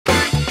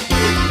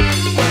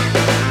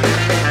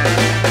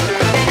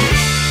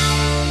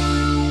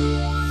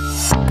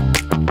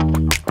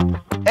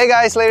Hey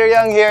guys, Slater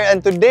Young here,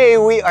 and today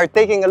we are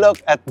taking a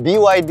look at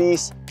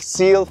BYD's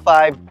Seal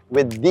 5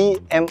 with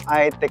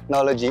DMi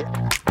Technology.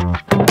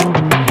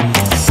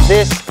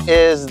 This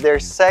is their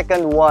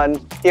second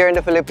one here in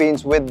the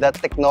Philippines with that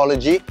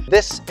technology.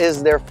 This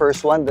is their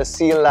first one, the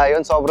Seal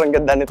Lion. Sobrang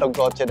ganda nitong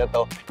kotse na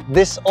to.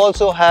 This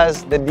also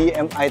has the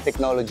DMi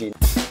technology.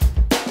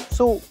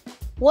 So,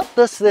 what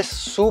does this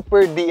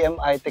super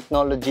DMi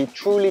technology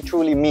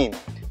truly mean?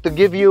 To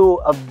give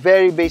you a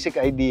very basic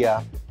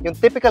idea, yung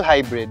typical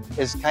hybrid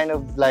is kind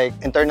of like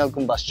internal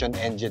combustion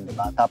engine,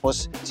 diba?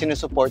 Tapos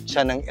sinusupport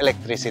siya ng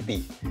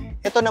electricity.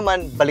 Ito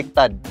naman,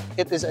 baliktad.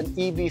 It is an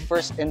EV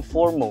first and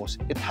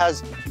foremost. It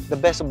has the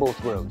best of both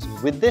worlds.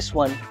 With this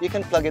one, you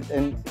can plug it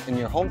in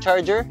your home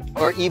charger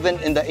or even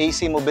in the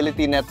AC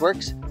mobility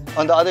networks.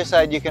 On the other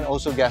side, you can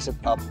also gas it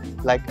up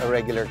like a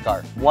regular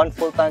car. One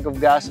full tank of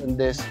gas in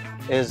this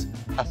is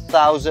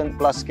 1,000+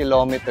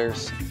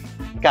 kilometers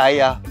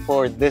kaya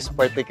for this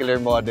particular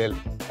model.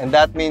 And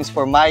that means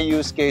for my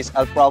use case,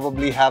 I'll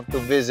probably have to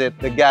visit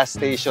the gas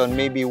station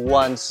maybe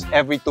once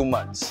every 2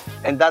 months.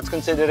 And that's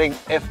considering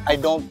if I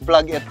don't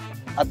plug it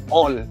at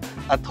all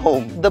at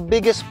home. The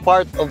biggest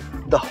part of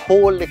the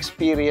whole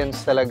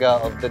experience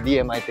talaga of the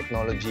DMi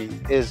technology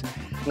is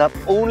not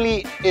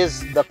only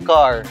is the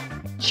car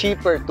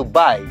cheaper to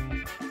buy,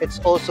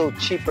 it's also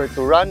cheaper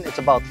to run.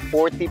 It's about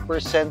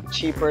 40%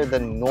 cheaper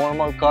than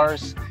normal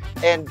cars.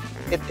 And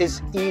it is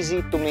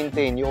easy to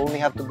maintain. You only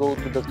have to go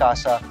to the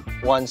casa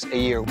once a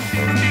year.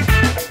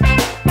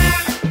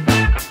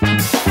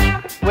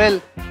 Well,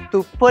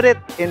 to put it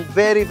in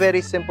very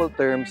simple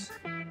terms,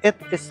 it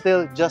is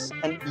still just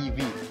an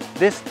EV.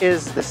 This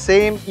is the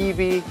same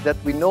EV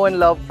that we know and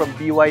love from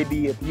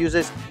BYD. It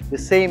uses the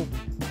same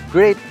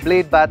great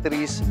blade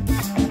batteries.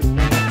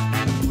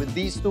 With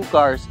these two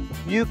cars,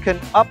 you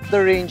can up the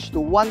range to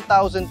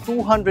 1,200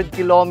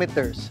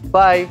 kilometers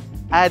by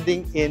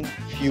adding in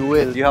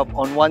fuel. You have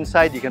on one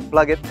side, you can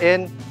plug it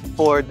in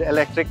for the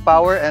electric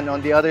power, and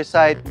on the other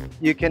side,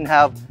 you can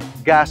have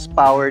gas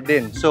powered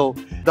in. So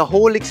the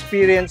whole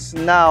experience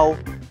now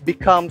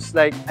becomes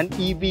like an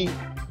EV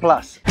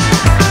plus.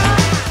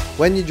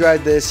 When you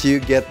drive this, you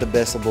get the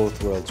best of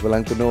both worlds.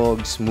 Walang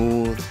tunog,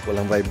 smooth,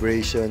 walang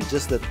vibration,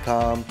 just that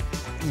calm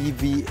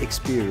EV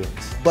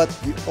experience. But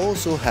you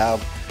also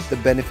have the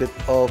benefit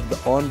of the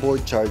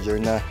onboard charger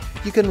na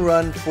you can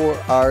run for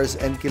hours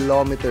and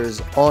kilometers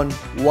on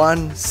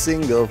one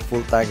single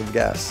full tank of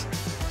gas.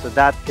 So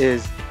that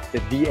is the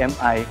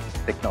DMi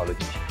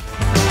technology.